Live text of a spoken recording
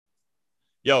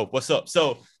Yo, what's up?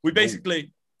 So we Yo.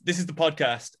 basically, this is the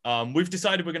podcast. We've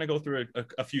decided we're going to go through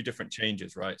a few different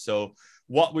changes, right? So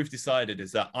what we've decided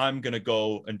is that I'm going to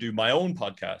go and do my own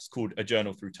podcast called A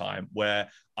Journal Through Time, where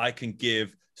I can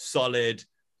give solid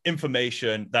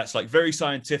information that's like very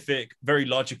scientific, very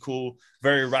logical,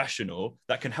 very rational,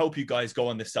 that can help you guys go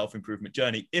on this self-improvement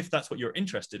journey if that's what you're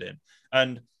interested in.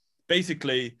 And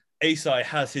basically, Asai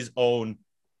has his own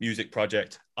music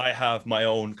project. I have my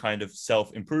own kind of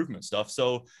self-improvement stuff.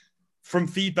 So from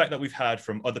feedback that we've had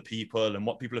from other people and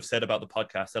what people have said about the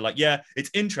podcast, they're like, yeah,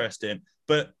 it's interesting,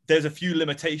 but there's a few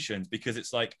limitations because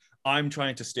it's like, I'm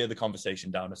trying to steer the conversation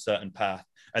down a certain path.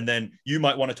 And then you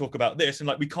might want to talk about this. And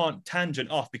like, we can't tangent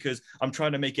off because I'm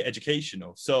trying to make it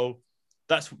educational. So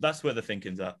that's where the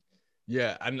thinking's at.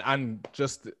 Yeah, and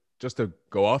just to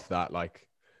go off that, like,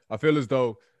 I feel as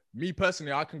though me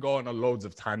personally, I can go on a loads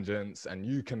of tangents and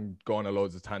you can go on a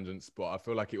loads of tangents, but I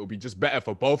feel like it will be just better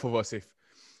for both of us if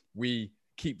we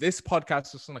keep this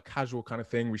podcast just on a casual kind of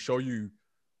thing. We show you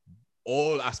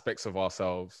all aspects of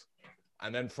ourselves,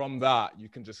 and then from that, you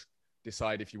can just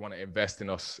decide if you want to invest in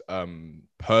us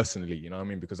personally, you know what I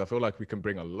mean? Because I feel like we can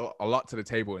bring a lot to the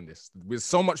table in this. There's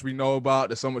so much we know about,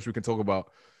 there's so much we can talk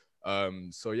about.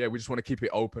 So yeah, we just want to keep it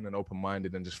open and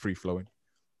open-minded and just free flowing.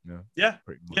 Yeah,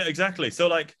 exactly. So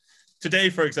like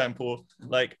today, for example,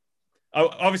 like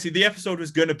obviously the episode was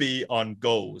going to be on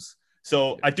goals.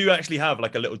 So I do actually have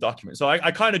like a little document. So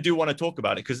I kind of do want to talk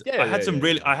about it because I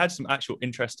had some actual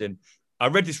interesting. I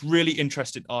read this really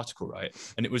interesting article, right?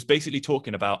 And it was basically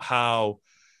talking about how,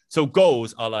 so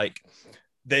goals are like,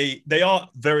 they are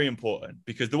very important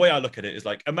because the way I look at it is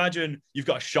like, imagine you've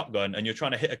got a shotgun and you're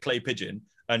trying to hit a clay pigeon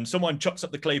and someone chucks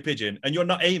up the clay pigeon and you're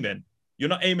not aiming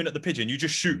at the pigeon, you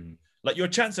just shoot. Like your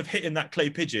chance of hitting that clay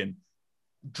pigeon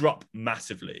drop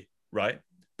massively, right?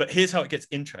 But here's how it gets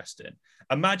interesting.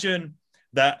 Imagine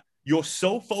that you're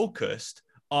so focused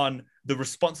on the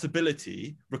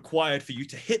responsibility required for you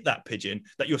to hit that pigeon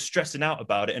that you're stressing out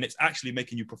about it and it's actually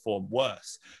making you perform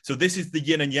worse. So this is the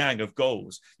yin and yang of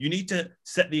goals. You need to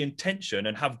set the intention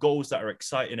and have goals that are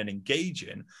exciting and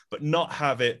engaging, but not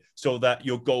have it so that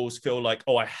your goals feel like,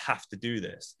 oh, I have to do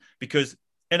this. Because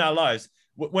in our lives,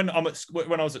 when I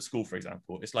was at school, for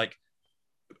example, it's like,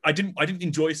 I didn't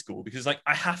enjoy school because like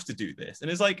I have to do this,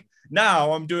 and it's like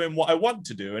now I'm doing what I want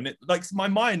to do, and it like my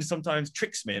mind sometimes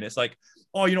tricks me, and it's like,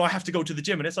 oh, I have to go to the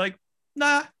gym, and it's like,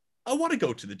 nah, I want to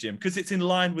go to the gym because it's in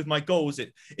line with my goals.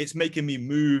 It's making me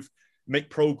make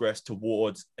progress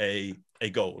towards a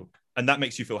goal, and that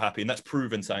makes you feel happy, and that's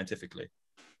proven scientifically.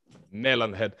 Nail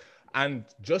on the head. And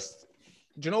just,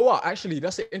 do you know what? Actually,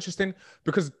 that's interesting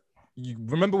because you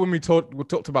remember when we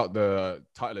talked about the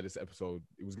title of this episode,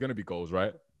 it was going to be goals,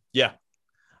 right? Yeah.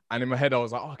 And in my head, I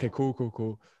was like, oh, okay,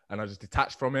 cool. And I just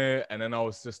detached from it. And then I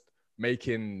was just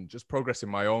just progress in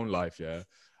my own life, yeah?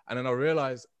 And then I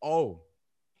realized,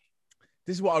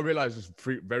 this is what I realized was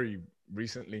very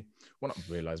recently. Well, not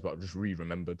realized, but I just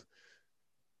remembered.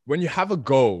 When you have a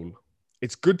goal,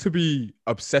 it's good to be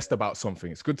obsessed about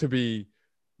something. It's good to be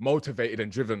motivated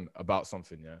and driven about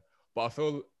something, yeah? But I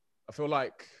feel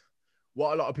like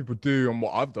what a lot of people do and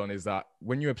what I've done is that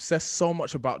when you obsess so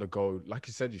much about the goal, like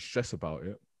you said, you stress about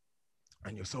it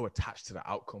and you're so attached to the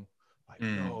outcome. Like,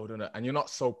 no, and you're not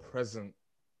so present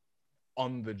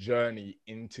on the journey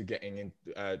into getting in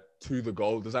to the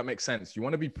goal. Does that make sense? You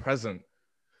want to be present.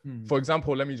 For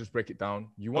example, let me just break it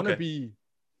down. You want to be,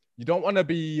 you don't want to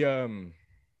be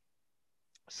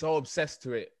so obsessed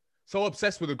with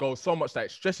the goal so much that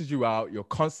it stresses you out. You're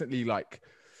constantly like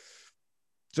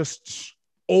just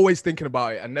always thinking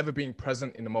about it and never being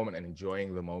present in the moment and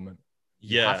enjoying the moment.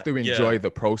 You have to enjoy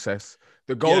the process.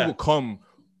 The goal will come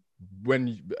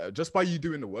when just by you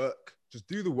doing the work. Just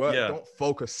do the work. Don't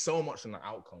focus so much on the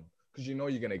outcome because you know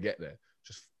you're gonna get there.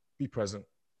 Just be present.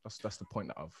 That's the point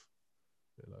that I've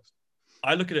realized.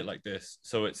 I look at it like this.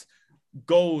 So it's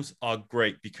goals are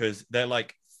great because they're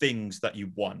like things that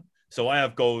you want. So I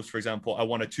have goals, for example, I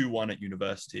want a 2-1 at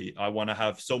university. I want to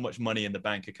have so much money in the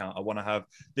bank account. I want to have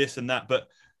this and that. But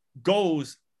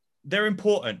goals, they're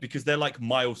important because they're like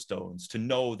milestones to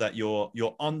know that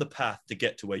you're on the path to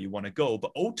get to where you want to go.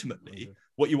 But ultimately,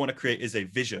 what you want to create is a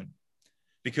vision,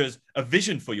 because a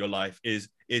vision for your life is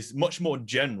much more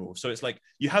general. So it's like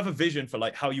you have a vision for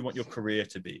like how you want your career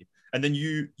to be. And then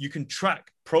you can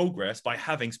track progress by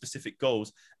having specific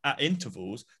goals at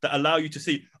intervals that allow you to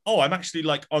see, oh, I'm actually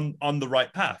like on the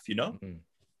right path, you know?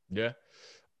 Yeah.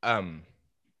 And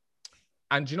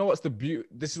you know what's the beauty?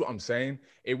 This is what I'm saying.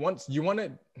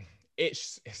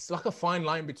 It's like a fine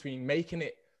line between making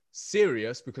it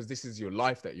serious because this is your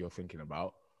life that you're thinking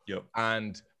about,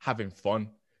 and having fun.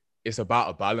 It's about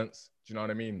a balance. Do you know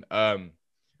what I mean?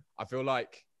 I feel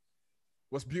like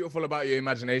what's beautiful about your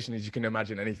imagination is you can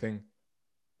imagine anything.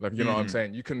 Like, you know what I'm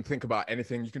saying? You can think about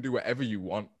anything. You can do whatever you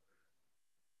want.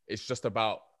 It's just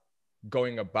about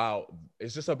going about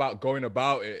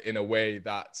it in a way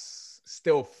that's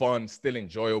still fun, still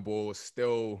enjoyable,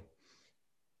 still,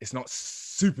 it's not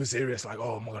super serious. Like,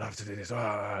 oh my God, I have to do this.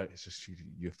 It's just,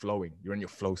 you're flowing. You're in your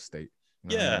flow state.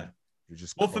 You know what I mean? You're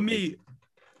just, well, for me,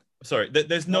 sorry,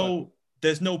 there's no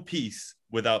peace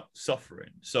without suffering.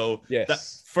 So yes,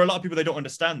 that for a lot of people, they don't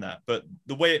understand that. But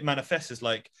the way it manifests is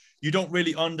like, you don't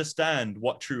really understand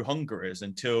what true hunger is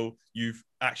until you've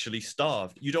actually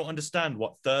starved. You don't understand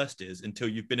what thirst is until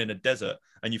you've been in a desert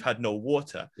and you've had no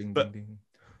water. Ding, but ding, ding.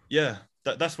 Yeah,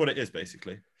 that's what it is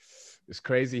basically. It's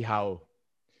crazy how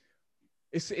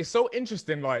it's so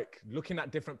interesting, like looking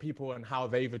at different people and how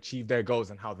they've achieved their goals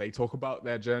and how they talk about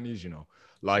their journeys, you know,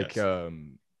 like, yes.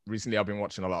 Recently I've been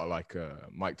watching a lot of like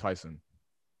Mike Tyson.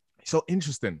 It's so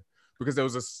interesting because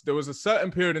there was a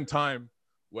certain period in time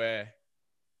where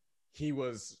he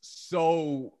was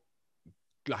so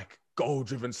like goal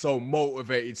driven, so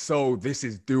motivated, so this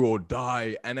is do or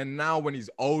die. And then now when he's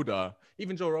older,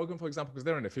 even Joe Rogan, for example, because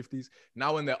they're in their 50s,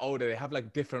 now when they're older, they have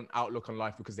like different outlook on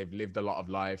life because they've lived a lot of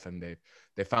life and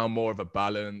they found more of a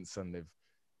balance, and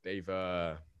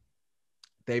they've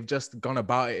just gone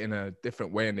about it in a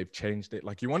different way and they've changed it.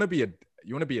 Like you want to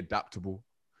be adaptable.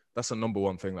 That's the number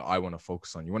one thing that I want to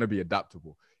focus on. You want to be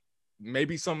adaptable.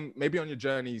 Maybe on your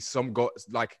journey,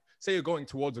 like say you're going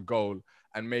towards a goal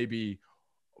and maybe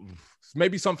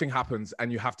something happens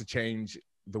and you have to change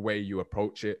the way you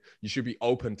approach it. You should be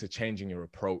open to changing your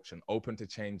approach and open to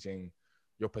changing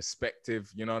your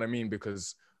perspective. You know what I mean?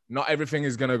 Because not everything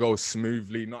is going to go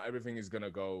smoothly. Not everything is going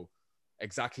to go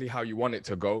exactly how you want it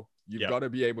to go. You've got to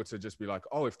be able to just be like,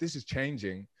 oh, if this is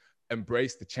changing,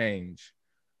 embrace the change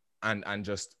and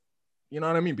just, you know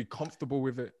what I mean? Be comfortable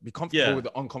with it. Be comfortable with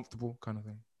the uncomfortable kind of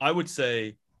thing. I would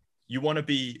say you want to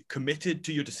be committed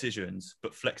to your decisions,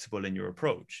 but flexible in your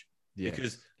approach. Yes.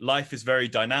 Because life is very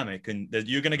dynamic and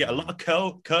you're going to get a lot of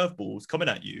curveballs coming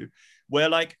at you where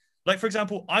like, for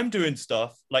example, I'm doing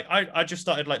stuff like I just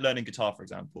started like learning guitar, for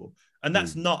example, and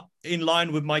that's not in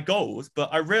line with my goals. But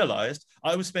I realized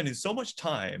I was spending so much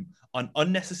time on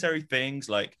unnecessary things.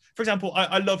 Like, for example,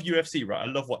 I love UFC, right?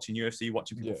 I love watching UFC,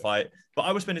 watching people fight. But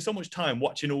I was spending so much time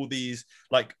watching all these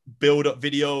like build up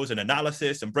videos and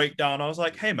analysis and breakdown. I was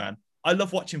like, hey, man, I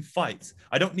love watching fights.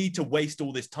 I don't need to waste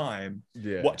all this time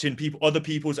watching other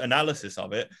people's analysis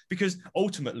of it, because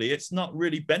ultimately it's not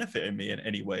really benefiting me in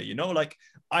any way. You know, like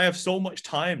I have so much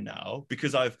time now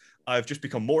because I've just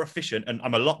become more efficient and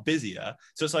I'm a lot busier.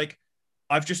 So it's like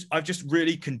I've just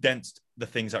really condensed the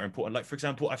things that are important. Like, for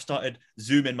example, I've started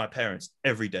Zooming my parents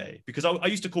every day because I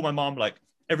used to call my mom like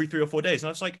every 3 or 4 days. And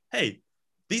I was like, hey,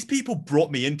 these people brought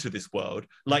me into this world.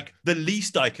 Like the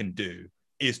least I can do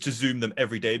is to Zoom them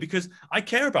every day because I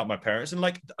care about my parents. And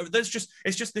like, it's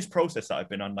just this process that I've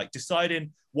been on, like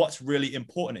deciding what's really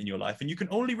important in your life. And you can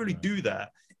only really do that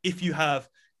if you have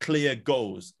clear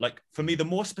goals. Like for me, the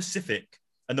more specific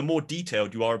and the more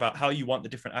detailed you are about how you want the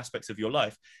different aspects of your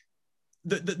life,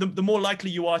 the more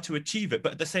likely you are to achieve it.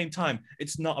 But at the same time,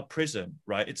 it's not a prison,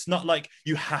 right? It's not like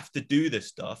you have to do this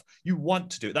stuff. You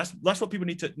want to do it. That's what people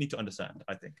need to understand,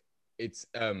 I think. It's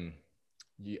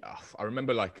I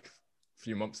remember like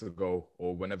few months ago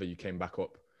or whenever you came back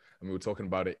up and we were talking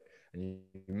about it and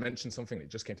you mentioned something that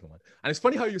just came to my mind. And it's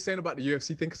funny how you were saying about the UFC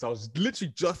thing, because I was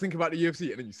literally just thinking about the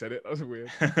UFC and then you said it. That was weird.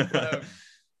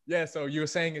 But, so you were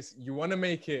saying is you want to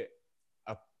make it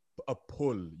a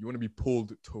pull. You want to be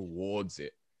pulled towards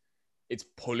it. It's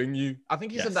pulling you. I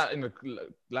think you said that in the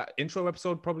intro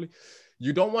episode probably.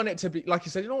 You don't want it to be, like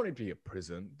you said, you don't want it to be a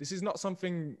prison. This is not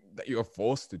something that you're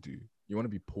forced to do. You want to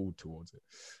be pulled towards it.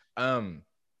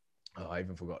 I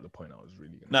even forgot the point I was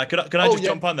really going to say. Can I just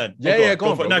jump on then?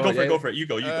 Go for it. Go for it. You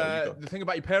go. The thing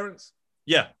about your parents.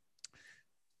 Yeah.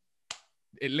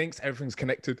 It links, everything's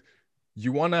connected.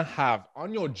 You want to have,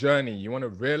 on your journey, you want to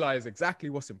realize exactly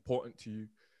what's important to you.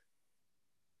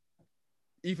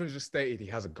 Ethan just stated he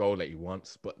has a goal that he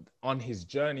wants, but on his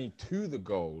journey to the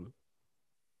goal,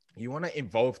 you want to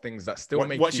involve things that still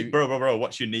make you... Bro,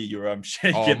 what's your knee? You're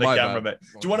shaking the camera, mate.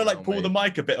 Do you want to like pull the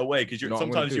mic a bit away? Because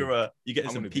sometimes you're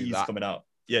getting some peas coming out.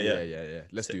 Yeah.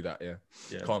 Let's do that,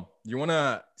 Come on. You want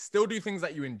to still do things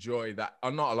that you enjoy that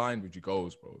are not aligned with your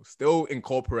goals, bro. Still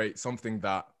incorporate something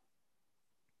that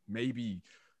maybe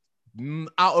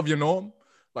out of your norm,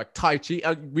 like Tai Chi.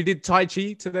 We did Tai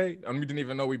Chi today, and we didn't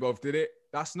even know we both did it.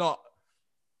 That's not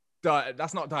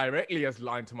directly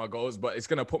aligned to my goals, but it's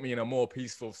going to put me in a more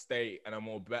peaceful state and a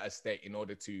more better state in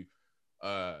order to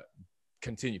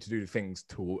continue to do the things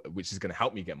which is going to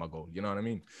help me get my goal. You know what I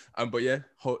mean? But yeah,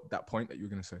 that point that you were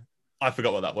going to say. I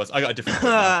forgot what that was. I got a different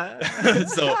point now.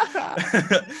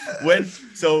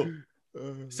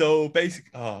 So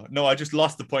basically, oh no, I just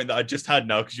lost the point that I just had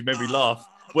now because you made me laugh.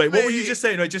 Wait, what were you just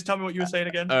saying? Wait, just tell me what you were saying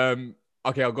again.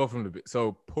 Okay, I'll go from the bit.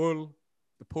 So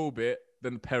the pull bit,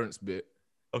 then the parents bit.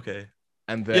 Okay.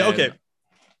 And then... Yeah, okay.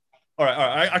 All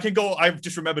right. I can go. I've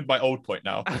just remembered my old point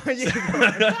now.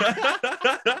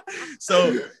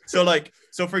 So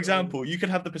for example, you could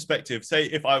have the perspective, say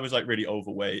if I was like really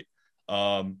overweight,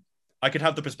 I could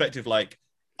have the perspective like,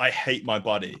 I hate my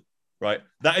body, right?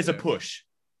 That is a push.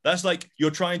 That's like,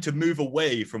 you're trying to move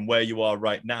away from where you are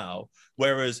right now.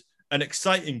 Whereas an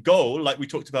exciting goal, like we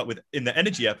talked about in the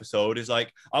energy episode, is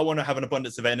like, I want to have an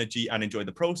abundance of energy and enjoy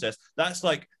the process. That's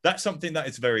something that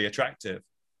is very attractive.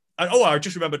 And I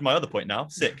just remembered my other point now.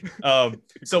 Sick.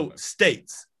 So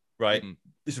states, right?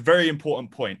 It's a very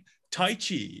important point. Tai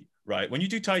Chi, right? When you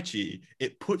do Tai Chi,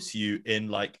 it puts you in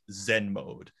like Zen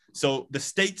mode. So the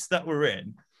states that we're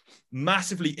in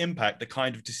massively impact the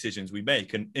kind of decisions we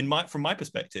make. And from my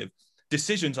perspective,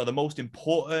 decisions are the most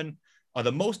important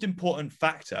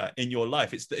factor in your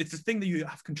life. It's the thing that you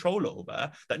have control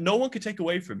over, that no one can take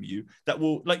away from you, that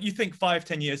will, like, you think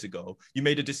 5-10 years ago, you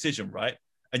made a decision, right?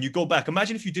 And you go back,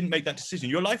 imagine if you didn't make that decision,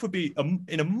 your life would be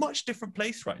in a much different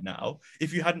place right now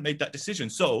if you hadn't made that decision.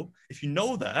 So if you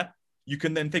know that, you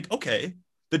can then think, okay,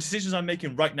 the decisions I'm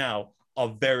making right now are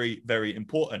very, very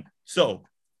important. So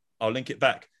I'll link it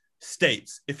back.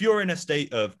 States. If you're in a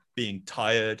state of being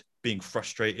tired, being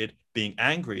frustrated, being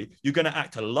angry, you're going to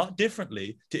act a lot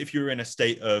differently to if you're in a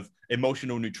state of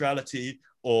emotional neutrality,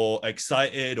 or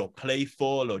excited, or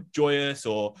playful, or joyous,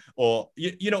 or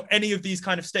any of these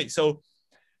kind of states. So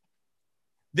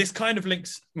this kind of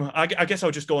links, I guess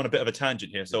I'll just go on a bit of a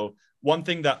tangent here. So one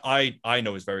thing that I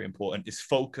know is very important is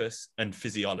focus and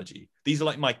physiology. These are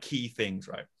like my key things,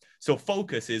 right? So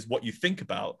focus is what you think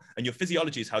about, and your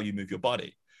physiology is how you move your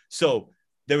body. So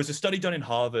there was a study done in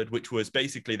Harvard, which was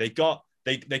basically they got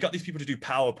these people to do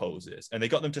power poses, and they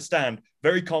got them to stand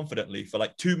very confidently for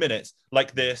like 2 minutes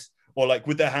like this, or like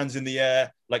with their hands in the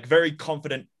air, like very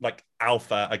confident, like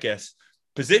alpha, I guess,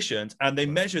 positions. And they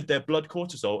measured their blood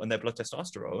cortisol and their blood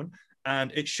testosterone,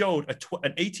 and it showed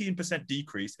an 18%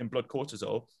 decrease in blood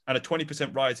cortisol and a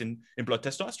 20% rise in blood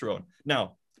testosterone.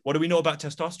 Now, what do we know about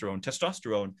testosterone?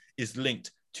 Testosterone is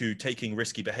linked to taking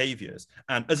risky behaviors.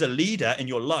 And as a leader in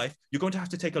your life, you're going to have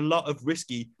to take a lot of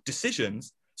risky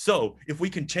decisions. So if we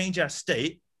can change our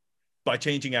state by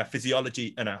changing our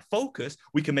physiology and our focus,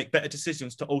 we can make better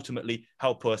decisions to ultimately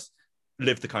help us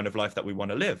live the kind of life that we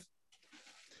want to live.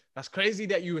 That's crazy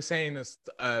that you were saying this.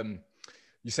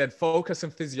 You said focus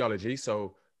and physiology,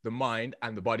 so the mind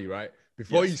and the body, right?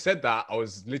 Before you said that, I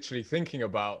was literally thinking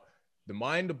about the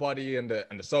mind, the body, and the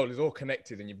soul is all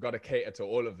connected, and you've got to cater to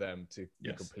all of them to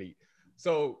be complete.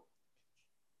 So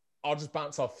I'll just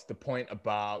bounce off the point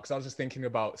about, because I was just thinking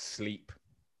about sleep.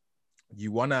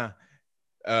 You wanna,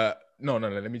 no,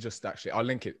 let me just I'll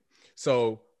link it.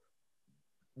 So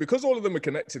because all of them are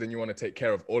connected and you want to take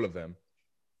care of all of them,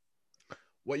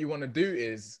 what you want to do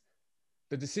is,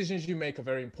 the decisions you make are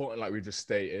very important, like we just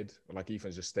stated, or like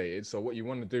Ethan's just stated. So what you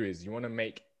want to do is you want to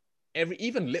make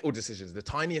even little decisions, the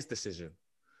tiniest decision.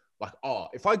 Like,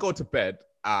 if I go to bed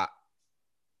at,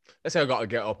 let's say I got to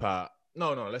get up at,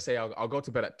 let's say I'll go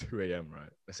to bed at 2 a.m., right?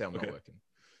 Let's say I'm not working.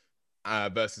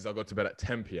 Versus I'll go to bed at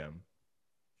 10 p.m.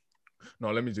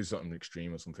 No, let me do something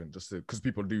extreme or something, just because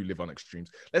people do live on extremes.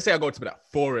 Let's say I go to bed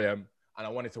at 4 a.m. and I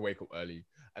wanted to wake up early.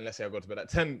 And let's say I go to bed at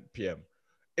 10 p.m.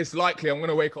 It's likely I'm going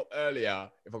to wake up earlier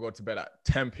if I go to bed at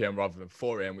 10 p.m. rather than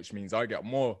 4 a.m., which means I get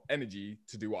more energy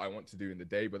to do what I want to do in the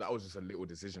day. But that was just a little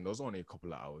decision. Those were only a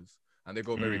couple of hours, and they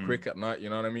go very quick at night. You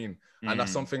know what I mean? And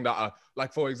that's something that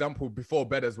like, for example, before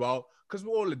bed as well, because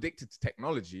we're all addicted to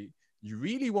technology, you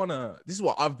really want to, this is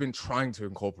what I've been trying to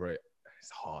incorporate.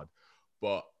 It's hard,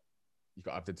 but you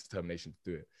got to have the determination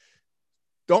to do it.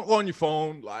 Don't go on your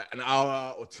phone like an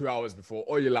hour or 2 hours before,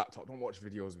 or your laptop. Don't watch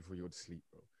videos before you go to sleep,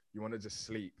 bro. You want to just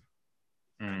sleep.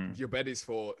 Your bed is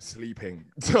for sleeping.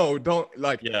 So don't do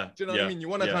you know what I mean? You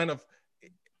want to kind of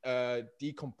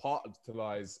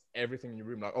decompartmentalize everything in your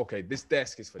room. Like, okay, this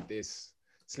desk is for this,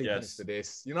 sleeping is for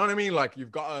this. You know what I mean? Like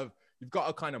you've got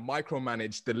to kind of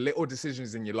micromanage the little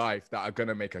decisions in your life that are going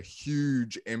to make a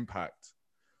huge impact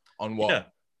on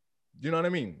what, you know what I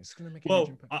mean? It's going to make a huge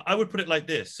impact. I would put it like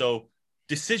this. So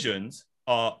decisions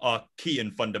are key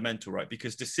and fundamental, right?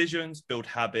 Because decisions build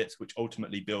habits, which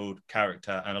ultimately build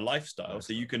character and a lifestyle.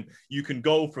 So you can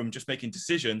go from just making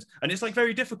decisions, and it's like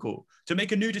very difficult to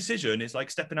make a new decision. It's like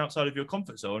stepping outside of your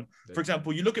comfort zone. For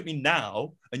example, you look at me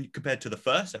now, and compared to the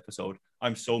first episode,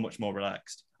 I'm so much more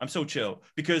relaxed. I'm so chill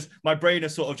because my brain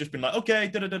has sort of just been like,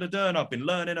 okay, and I've been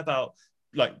learning about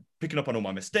like picking up on all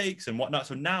my mistakes and whatnot.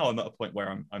 So now I'm at a point where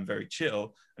I'm very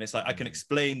chill, and it's like I can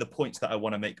explain the points that I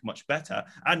want to make much better.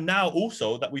 And now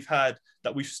also that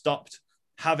we've stopped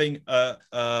having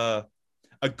a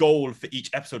goal for each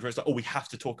episode where it's like, oh, we have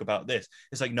to talk about this.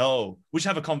 It's like, no, we should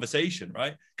have a conversation,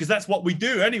 right? Because that's what we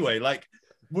do anyway. Like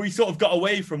we sort of got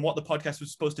away from what the podcast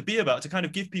was supposed to be about, to kind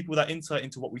of give people that insight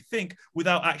into what we think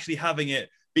without actually having it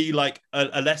be like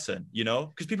a lesson, you know,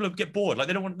 because people get bored. Like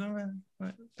they don't want.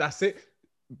 That's it.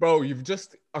 Bro, you've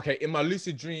just, okay, in my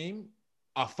lucid dream,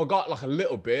 I forgot like a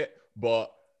little bit,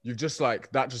 but you've just like,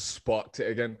 that just sparked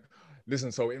it again.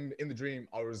 Listen, so in the dream,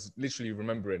 I was literally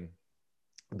remembering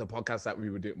the podcast that we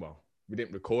were doing. Well, we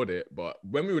didn't record it, but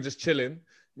when we were just chilling,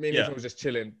 me and Nathan was just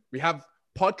chilling. We have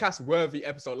podcast-worthy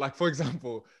episode. Like, for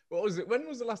example, what was it? When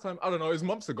was the last time? I don't know, it was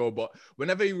months ago, but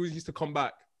whenever he used to come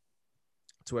back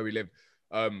to where we live,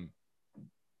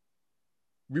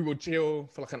 we would chill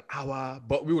for like an hour,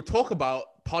 but we would talk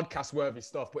about podcast-worthy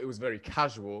stuff, but it was very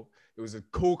casual. It was a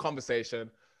cool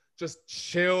conversation, just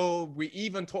chill. We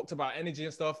even talked about energy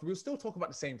and stuff. We would still talk about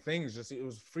the same things, just it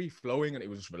was free-flowing and it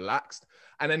was just relaxed.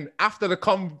 And then after the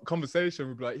conversation,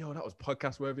 we'd be like, yo, that was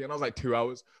podcast-worthy. And I was like 2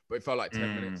 hours, but it felt like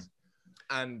 10 minutes.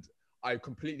 And I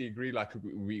completely agree. Like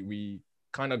we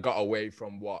kind of got away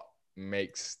from what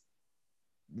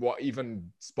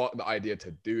even sparked the idea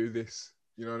to do this.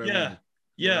 You know what I mean?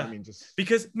 You know what I mean? Just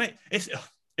because, mate, it's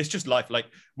just life. Like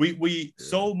we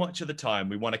so much of the time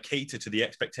we want to cater to the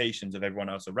expectations of everyone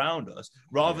else around us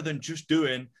rather than just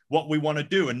doing what we want to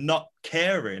do and not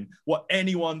caring what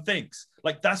anyone thinks.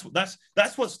 Like that's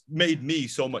what's made me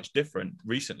so much different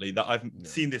recently, that I've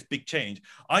seen this big change.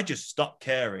 I just stopped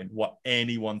caring what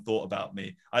anyone thought about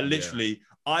me. I literally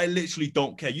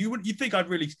don't care. You think I'd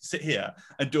really sit here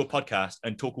and do a podcast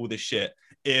and talk all this shit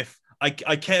if I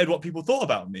cared what people thought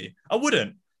about me? I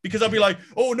wouldn't, because I'd be like,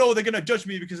 oh no, they're going to judge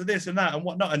me because of this and that and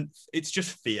whatnot. And it's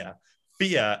just fear.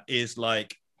 Fear is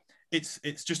like, it's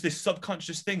just this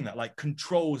subconscious thing that like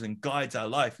controls and guides our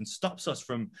life and stops us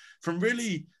from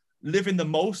really living the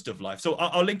most of life. So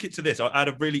I'll link it to this. I had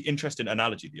a really interesting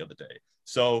analogy the other day.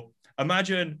 So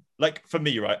imagine, like, for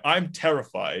me, right, I'm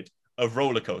terrified of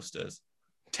roller coasters.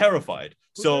 Terrified.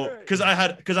 So because I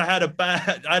had a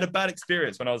bad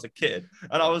experience when I was a kid,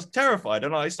 and I was terrified,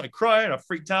 and I started crying, I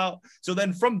freaked out. So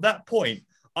then from that point,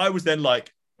 I was then like,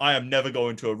 I am never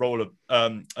going to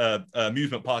a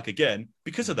amusement park again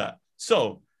because of that.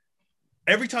 So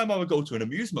every time I would go to an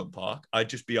amusement park, I'd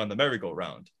just be on the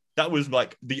merry-go-round. That was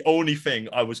like the only thing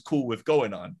I was cool with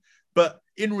going on. But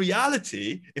in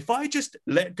reality, if I just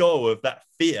let go of that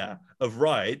fear of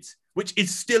rides, which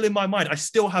is still in my mind, I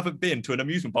still haven't been to an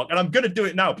amusement park, and I'm going to do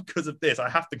it now because of this. I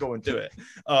have to go and do it.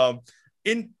 On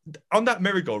that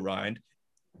merry-go-round,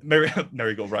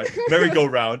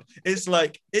 it's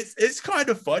like it's kind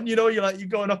of fun, you know. You're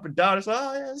going up and down. It's like,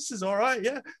 oh yeah, this is all right,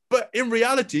 yeah. But in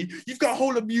reality, you've got a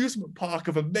whole amusement park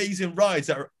of amazing rides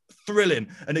that are thrilling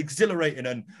and exhilarating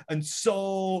and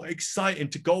so exciting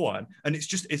to go on. And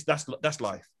that's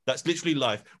life. That's literally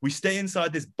life. We stay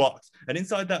inside this box, and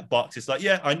inside that box, it's like,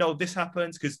 yeah, I know this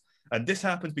happens and this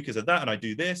happens because of that, and I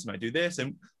do this and I do this,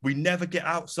 and we never get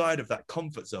outside of that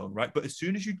comfort zone, right? But as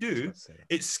soon as you do,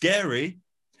 it's scary.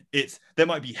 There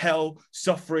might be hell,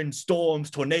 suffering, storms,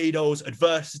 tornadoes,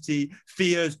 adversity,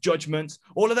 fears, judgments,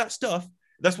 all of that stuff.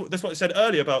 That's what I said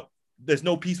earlier about there's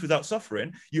no peace without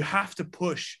suffering. You have to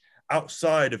push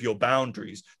outside of your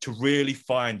boundaries to really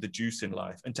find the juice in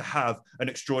life and to have an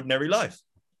extraordinary life.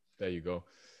 There you go.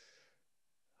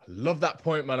 I love that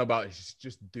point, man, about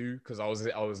just do, because I was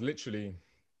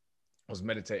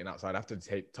meditating outside after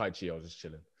the Tai Chi. I was just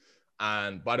chilling.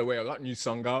 And by the way, I got a new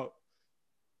song out.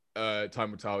 Time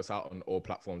will tell. It's out on all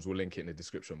platforms. We'll link it in the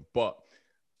description. But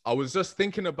I was just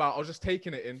taking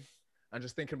it in and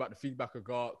just thinking about the feedback I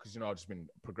got, because, I've just been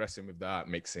progressing with that,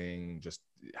 mixing, just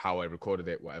how I recorded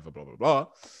it, whatever, blah, blah, blah.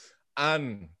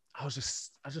 And I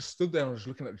just stood there and I was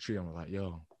looking at the tree. And I was like,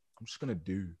 yo, I'm just going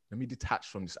to let me detach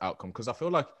from this outcome. Because I feel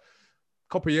like a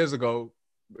couple of years ago,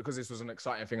 because this was an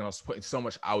exciting thing and I was putting so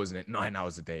much hours in it, 9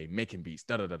 hours a day, making beats,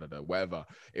 whatever.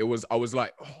 I was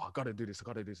like, oh, I got to do this.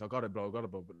 I got to blah.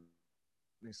 But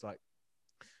it's like,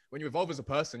 when you evolve as a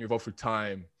person, you evolve through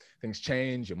time, things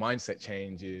change, your mindset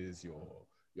changes, your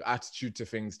attitude to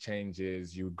things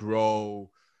changes, you grow,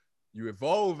 you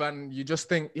evolve, and you just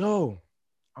think, yo,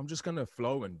 I'm just going to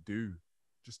flow and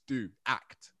just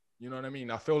act. You know what I mean?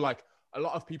 I feel like a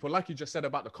lot of people, like you just said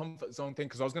about the comfort zone thing,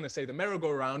 because I was going to say the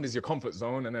merry-go-round is your comfort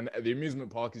zone, and then the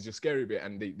amusement park is your scary bit,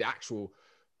 and the actual,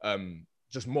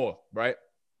 just more, right?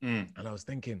 And I was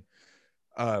thinking,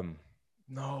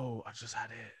 no, I just had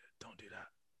it. Don't do that.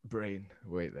 Brain,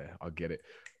 wait there, I'll get it.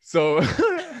 So,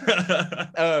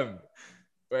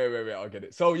 wait, I'll get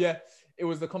it. So yeah, it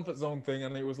was the comfort zone thing,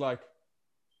 and it was like,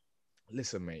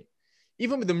 listen, mate,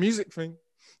 even with the music thing,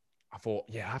 I thought,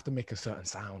 yeah, I have to make a certain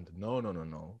sound.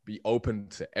 No. Be open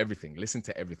to everything. Listen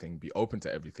to everything. Be open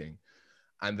to everything.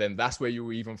 And then that's where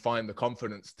you even find the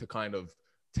confidence to kind of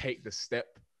take the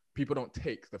step. People don't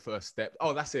take the first step.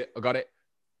 Oh, that's it. I got it.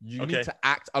 You need to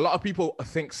act. A lot of people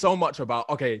think so much about,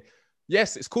 okay,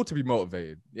 yes, it's cool to be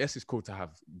motivated. Yes, it's cool to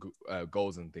have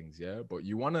goals and things. Yeah. But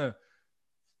you want to,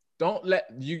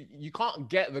 you can't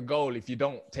get the goal if you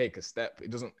don't take a step.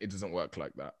 It doesn't work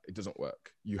like that. It doesn't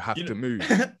work. You have to move.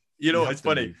 It's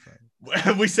funny.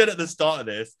 We said at the start of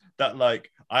this that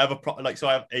like I have so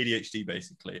I have ADHD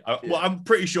basically. Well, I'm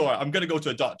pretty sure I'm gonna go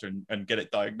to a doctor and get it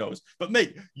diagnosed. But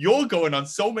mate, you're going on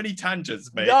so many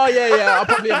tangents, mate. Oh yeah. I'll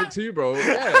probably have it too, bro.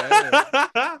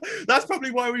 Yeah. That's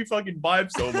probably why we fucking vibe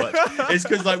so much. It's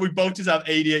because like we both just have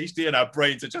ADHD and our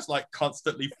brains are just like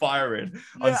constantly firing.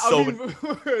 Yeah,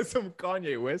 some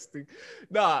Kanye West thing.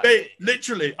 Nah, mate,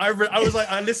 literally, I was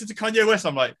like, I listened to Kanye West.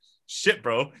 I'm like, shit,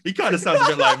 bro, he kind of sounds a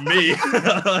bit like me.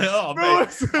 Like, oh, bro,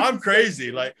 mate, I'm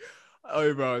crazy. Like,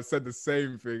 oh, bro, I said the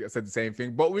same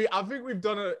thing. But I think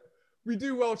we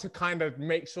do well to kind of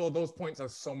make sure those points are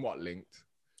somewhat linked.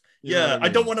 You know what I mean? I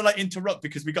don't want to like interrupt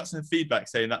because we got some feedback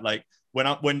saying that like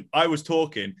when I was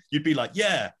talking, you'd be like,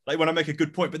 yeah, like when I make a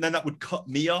good point, but then that would cut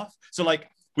me off. So like,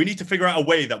 we need to figure out a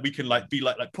way that we can like be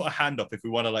like put a hand up if we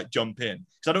want to like jump in.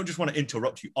 Because I don't just want to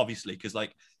interrupt you, obviously, because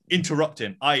like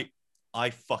interrupting, I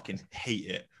fucking hate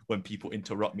it when people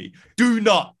interrupt me. Do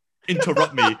not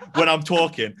interrupt me when I'm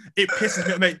talking. It pisses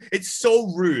me off, mate. It's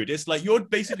so rude. It's like you're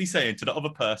basically saying to the other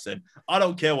person, I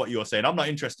don't care what you're saying. I'm not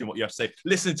interested in what you have to say.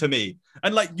 Listen to me.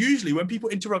 And like usually when people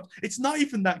interrupt, it's not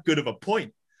even that good of a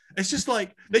point. It's just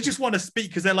like they just want to speak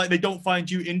because they're like they don't find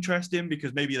you interesting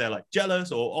because maybe they're like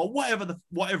jealous or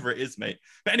whatever it is, mate.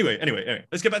 But anyway,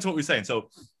 let's get back to what we were saying. So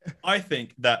I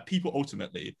think that people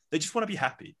ultimately they just want to be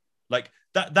happy. Like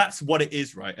that's what it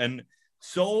is, right? And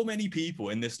so many people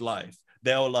in this life,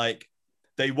 they'll like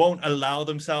they won't allow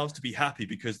themselves to be happy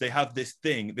because they have this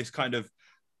thing, this kind of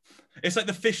it's like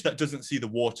the fish that doesn't see the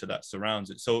water that surrounds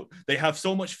it. So they have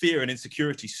so much fear and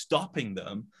insecurity stopping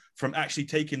them from actually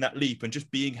taking that leap and just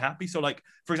being happy. So like,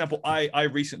 for example, I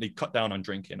recently cut down on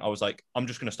drinking. I was like, I'm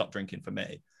just going to stop drinking for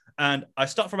May. And I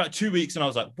stopped for about 2 weeks and I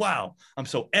was like, wow, I'm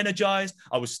so energized.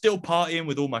 I was still partying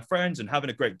with all my friends and having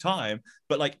a great time.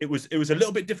 But like, it was a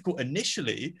little bit difficult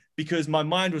initially because my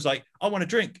mind was like, I want to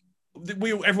drink.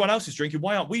 Everyone else is drinking.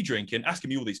 Why aren't we drinking? Asking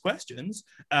me all these questions.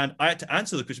 And I had to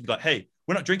answer the question, be like, hey,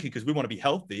 we're not drinking because we want to be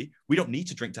healthy. We don't need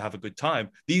to drink to have a good time.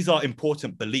 These are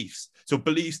important beliefs. So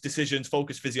beliefs, decisions,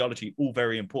 focus, physiology, all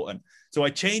very important. So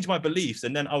I changed my beliefs.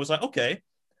 And then I was like, okay,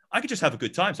 I could just have a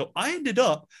good time. So I ended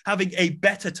up having a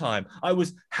better time. I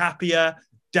was happier,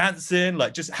 dancing,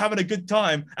 like just having a good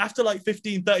time. After like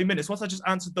 15, 30 minutes, once I just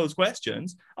answered those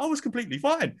questions, I was completely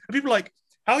fine. And people are like,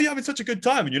 how are you having such a good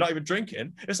time and you're not even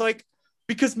drinking? It's like,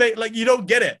 because mate, like you don't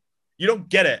get it. You don't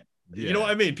get it. Yeah. You know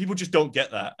what I mean? People just don't get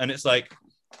that. And it's like,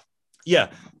 yeah.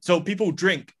 So people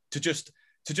drink to just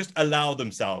allow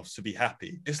themselves to be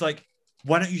happy. It's like,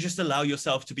 why don't you just allow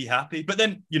yourself to be happy? But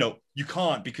then, you know, you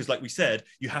can't because like we said,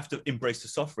 you have to embrace the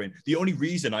suffering. The only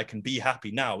reason I can be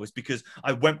happy now is because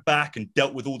I went back and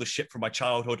dealt with all the shit from my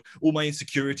childhood, all my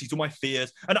insecurities, all my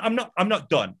fears. And I'm not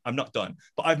done.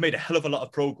 But I've made a hell of a lot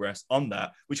of progress on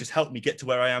that, which has helped me get to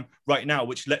where I am right now,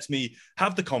 which lets me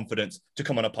have the confidence to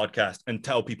come on a podcast and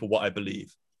tell people what I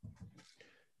believe.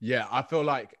 Yeah, I feel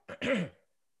like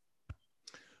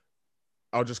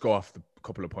I'll just go off a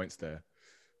couple of points there.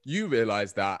 You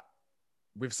realize that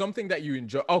with something that you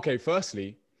enjoy, okay,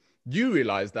 firstly, you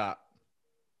realize that,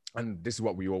 and this is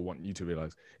what we all want you to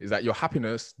realize, is that your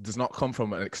happiness does not come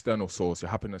from an external source.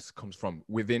 Your happiness comes from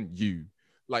within you.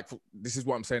 Like, this is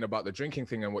what I'm saying about the drinking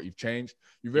thing and what you've changed.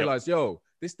 You realize,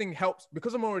 this thing helps,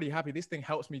 because I'm already happy, this thing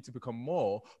helps me to become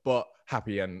more, but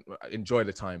happy and enjoy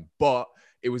the time. But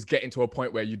it was getting to a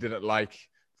point where you didn't like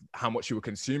how much you were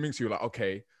consuming. So you're like,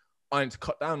 okay, I need to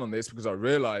cut down on this because I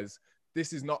realize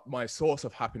this is not my source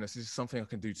of happiness. This is something I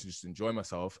can do to just enjoy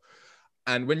myself.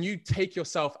 And when you take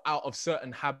yourself out of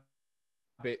certain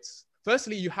habits,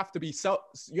 firstly, you have to be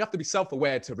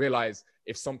self-aware to realize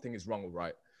if something is wrong or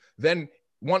right. Then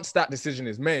once that decision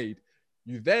is made,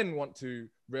 you then want to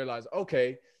realize,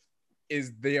 okay,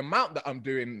 is the amount that I'm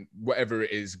doing, whatever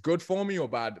it is, good for me or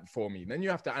bad for me? Then you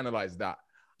have to analyze that.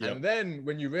 Yep. And then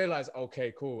when you realize,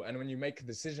 okay, cool. And when you make a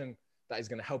decision that is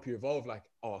going to help you evolve, like,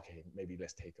 oh, okay, maybe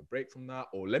let's take a break from that.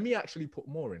 Or let me actually put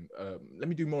more in. Let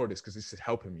me do more of this because this is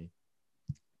helping me.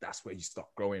 That's where you start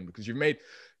growing, because you've made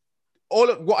all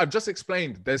of what I've just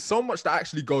explained. There's so much that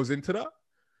actually goes into that.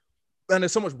 And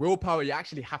there's so much willpower you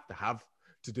actually have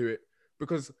to do it.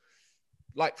 Because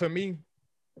like for me,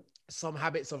 some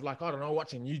habits of like, I don't know,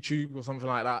 watching YouTube or something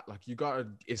like that, like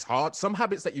it's hard. Some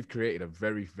habits that you've created are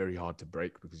very, very hard to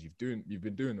break because you've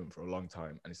been doing them for a long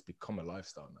time and it's become a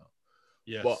lifestyle now.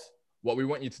 Yes. But what we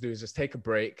want you to do is just take a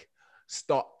break,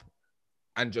 stop,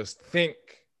 and just think,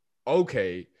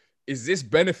 okay, is this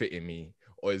benefiting me?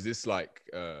 Or is this like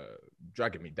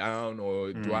dragging me down?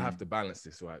 Or do I have to balance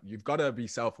this? Right? You've got to be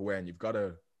self-aware, and you've got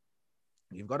to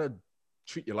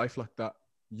treat your life like that.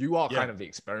 You are kind of the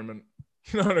experiment.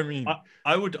 You know what I mean?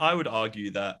 I would argue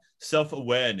that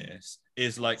self-awareness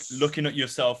is like looking at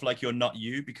yourself like you're not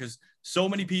you, because so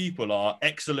many people are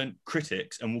excellent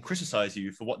critics and will criticize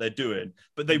you for what they're doing,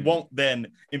 but they won't then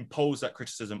impose that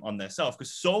criticism on themselves,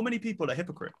 because so many people are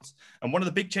hypocrites. And one of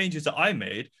the big changes that I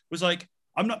made was like,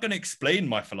 I'm not going to explain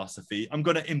my philosophy. I'm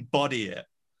going to embody it.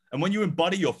 And when you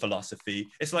embody your philosophy,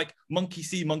 it's like monkey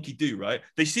see, monkey do, right?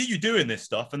 They see you doing this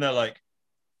stuff and they're like,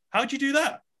 how'd you do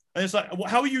that? And it's like,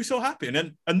 how are you so happy?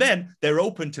 And then they're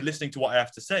open to listening to what I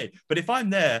have to say. But if I'm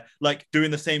there, like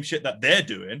doing the same shit that they're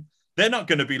doing, they're not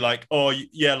going to be like, oh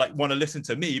yeah, like want to listen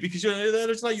to me, because they're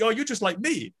just like, oh, you're just like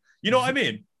me. You know what I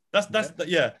mean?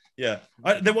 Yeah.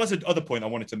 There was another point I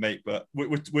wanted to make, but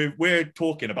we're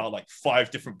talking about like 5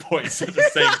 different points at the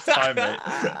same time, mate.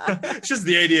 It's just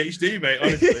the ADHD, mate.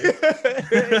 Honestly,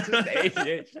 it's just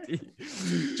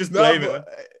ADHD. Just blame it.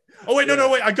 Oh wait, no,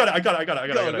 wait. I got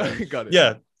it.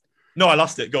 Yeah. No, I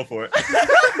lost it. Go for it.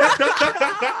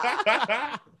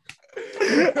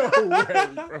 No way,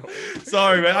 bro.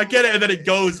 Sorry, man. I get it, and then it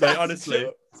goes, mate.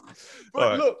 Honestly.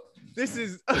 But look, this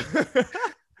is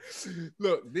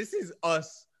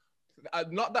us.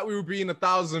 Not that we were being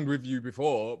 1,000 with you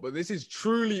before, but this is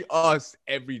truly us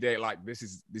every day. Like this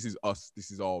is us.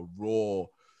 This is our raw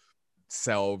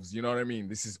selves. You know what I mean?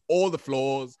 This is all the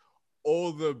flaws,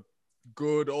 all the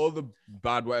good, all the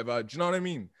bad, whatever. Do you know what I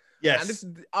mean? Yes.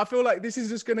 And I feel like this is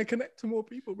just gonna connect to more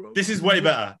people, bro. This is way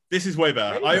better.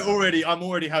 I'm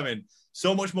already having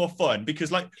so much more fun,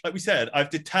 because like we said, I've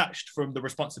detached from the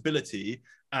responsibility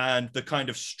and the kind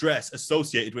of stress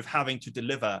associated with having to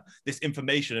deliver this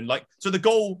information. And like, so the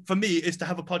goal for me is to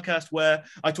have a podcast where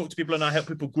I talk to people and I help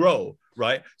people grow,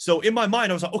 right? So in my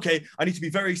mind, I was like, okay, I need to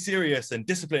be very serious and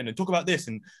disciplined and talk about this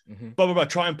and blah, blah, blah,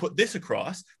 try and put this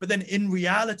across. But then in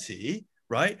reality,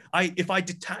 right, if I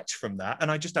detach from that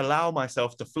and I just allow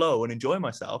myself to flow and enjoy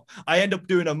myself, I end up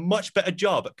doing a much better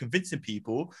job at convincing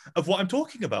people of what I'm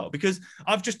talking about, because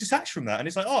I've just detached from that. And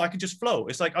it's like, oh, I can just flow.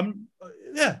 It's like,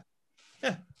 yeah.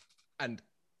 And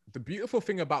the beautiful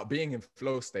thing about being in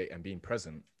flow state and being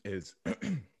present is,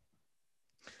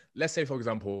 let's say, for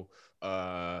example,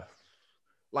 for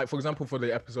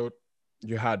the episode,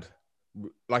 you had,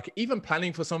 like, even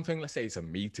planning for something, let's say it's a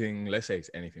meeting, let's say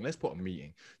it's anything, let's put a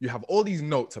meeting. You have all these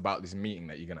notes about this meeting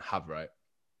that you're going to have, right?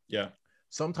 Yeah.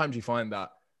 Sometimes you find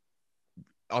that,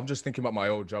 I'm just thinking about my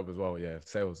old job as well. Yeah.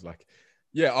 Sales, like,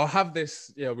 yeah, I'll have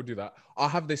this. Yeah, we'll do that. I'll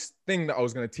have this thing that I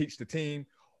was going to teach the team.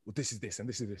 Well, this is this, and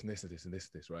this is this, and this is this, and this is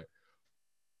this, right?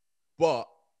 But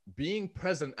being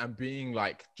present and being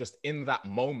like just in that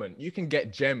moment, you can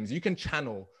get gems. You can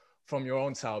channel from your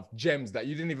own self gems that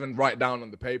you didn't even write down on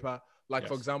the paper. Like,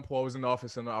 for example, I was in the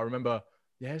office and I remember,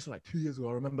 it's like 2 years ago.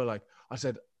 I remember, like, I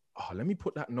said, oh, let me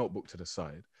put that notebook to the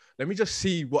side. Let me just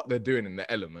see what they're doing in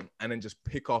the element and then just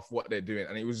pick off what they're doing.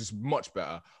 And it was just much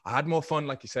better. I had more fun,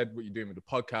 like you said, what you're doing with the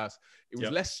podcast. It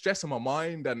was less stress on my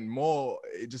mind and more,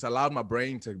 it just allowed my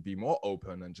brain to be more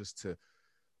open and just to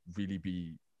really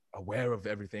be aware of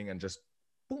everything, and just,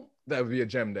 boom, there'll be a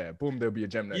gem there. Boom, there'll be a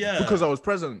gem there. Yeah. Because I was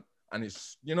present. And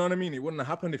it's, you know what I mean? It wouldn't have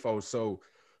happened if I was so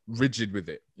rigid with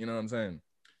it. You know what I'm saying?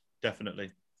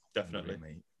 Definitely. Yeah,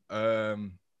 mate.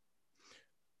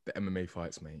 The MMA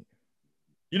fights, mate.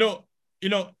 You know,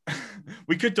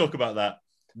 we could talk about that,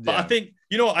 but I think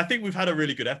we've had a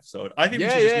really good episode. I think we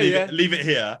should just leave it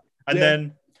here, and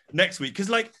then next week, because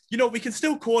like, we can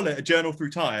still call it a journal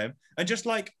through time and just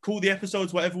like call the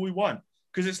episodes whatever we want.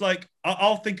 Because it's like,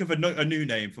 I'll think of a new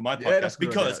name for my podcast,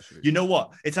 because you know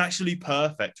what? It's actually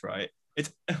perfect, right?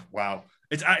 It's wow.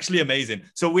 It's actually amazing.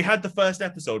 So we had the first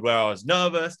episode where I was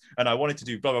nervous and I wanted to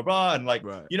do blah, blah, blah. And like,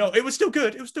 it was still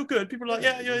good. It was still good. People were like,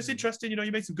 yeah, it's interesting.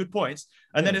 You made some good points.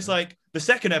 And then it's like, the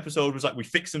second episode was like, we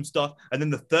fixed some stuff. And then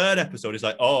the third episode is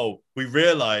like, oh, we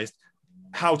realized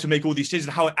how to make all these changes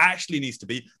and how it actually needs to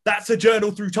be. That's a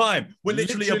journal through time. We're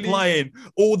literally applying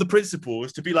all the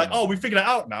principles to be like, oh, we figured it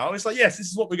out now. It's like, yes, this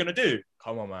is what we're going to do.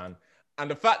 Come on, man. And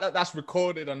the fact that that's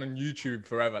recorded on YouTube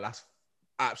forever, that's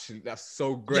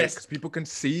so great because people can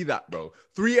see that, bro.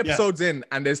 3 episodes in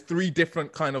and there's 3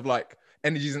 different kind of like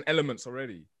energies and elements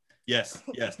already. Yes.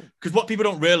 Because what people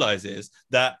don't realize is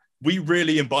that we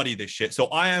really embody this shit. So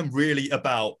I am really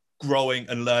about growing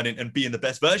and learning and being the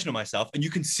best version of myself. And you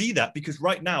can see that because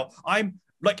right now I'm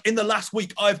like, in the last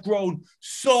week, I've grown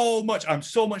so much. I'm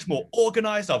so much more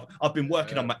organized. I've been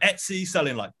working on my Etsy,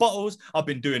 selling like bottles. I've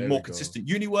been doing more consistent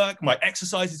uni work. My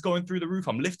exercise is going through the roof.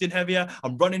 I'm lifting heavier.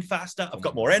 I'm running faster. I've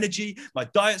got more energy. My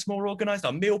diet's more organized.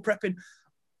 I'm meal prepping.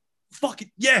 Fuck it.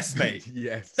 Yes, mate.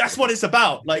 Yes. That's what it's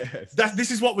about. Like, this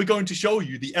is what we're going to show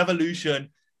you, the evolution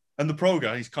and the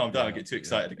progress. He's calmed down. I get too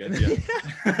excited again.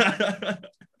 Yeah.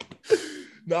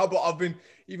 No, but I've been,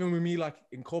 even with me, like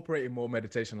incorporating more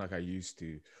meditation like I used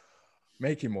to,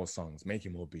 making more songs,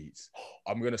 making more beats.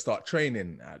 I'm going to start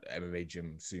training at MMA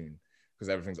gym soon because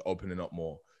everything's opening up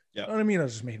more. Yeah. You know what I mean? I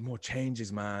just made more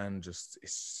changes, man. Just,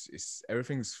 it's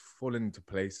everything's falling into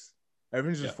place.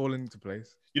 Everything's just falling into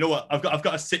place. You know what? I've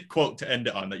got a sick quote to end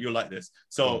it on that you'll like this.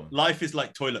 So life is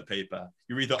like toilet paper.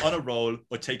 You're either on a roll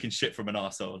or taking shit from an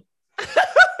arsehole.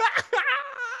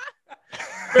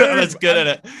 That's good, isn't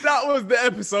it? That was the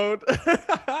episode.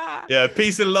 Yeah,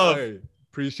 peace and love. Hey,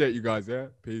 appreciate you guys, yeah?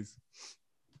 Peace.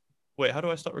 Wait, how do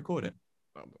I start recording?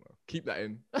 I don't know. Keep that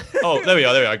in. Oh, there we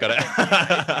are. I got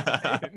it.